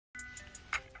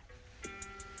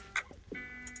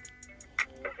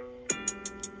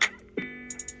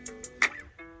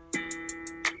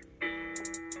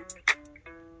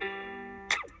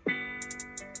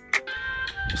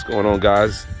Going on,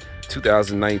 guys?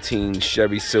 2019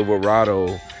 Chevy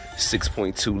Silverado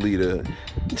 6.2 liter.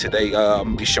 Today I'm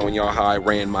gonna be showing y'all how I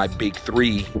ran my Big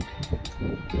 3.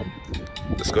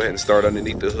 Let's go ahead and start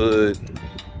underneath the hood.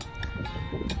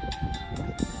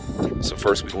 So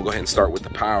first we're gonna go ahead and start with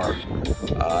the power.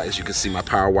 As you can see, my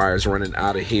power wire is running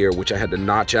out of here, which I had to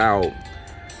notch out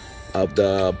of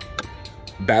the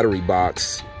battery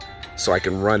box so I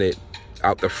can run it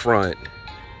out the front.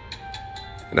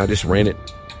 And I just ran it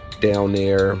down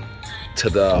there to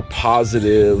the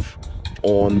positive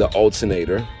on the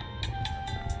alternator.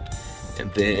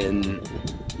 And then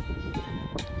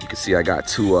you can see I got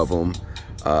two of them.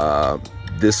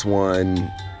 This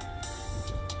one,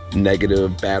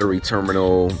 negative battery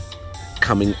terminal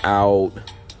coming out,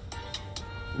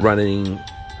 running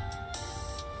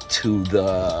to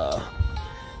the,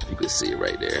 you can see it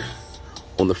right there,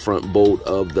 on the front bolt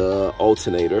of the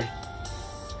alternator.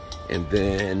 And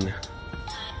then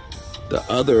the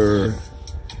other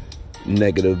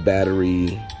negative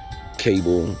battery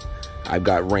cable I've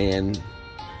got ran,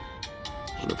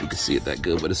 I don't know if you can see it that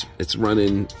good, but it's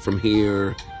running from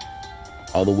here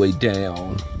all the way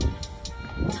down.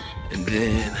 And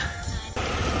then,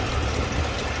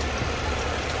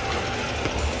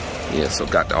 yeah, so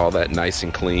got all that nice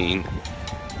and clean.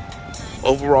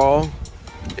 Overall,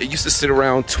 it used to sit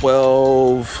around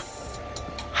 12,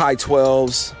 high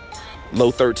 12s,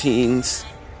 low 13s.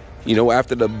 You know,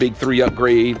 after the Big 3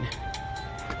 upgrade,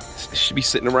 it should be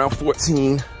sitting around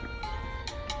 14.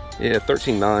 Yeah,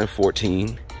 13.9,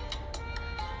 14.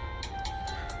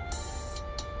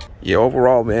 Yeah,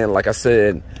 overall, man, like I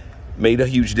said, made a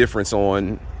huge difference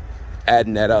on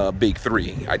adding that Big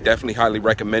 3. I definitely highly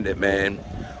recommend it, man.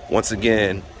 Once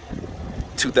again,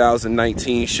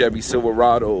 2019 Chevy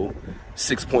Silverado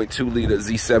 6.2 liter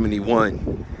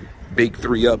Z71 Big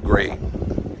 3 upgrade.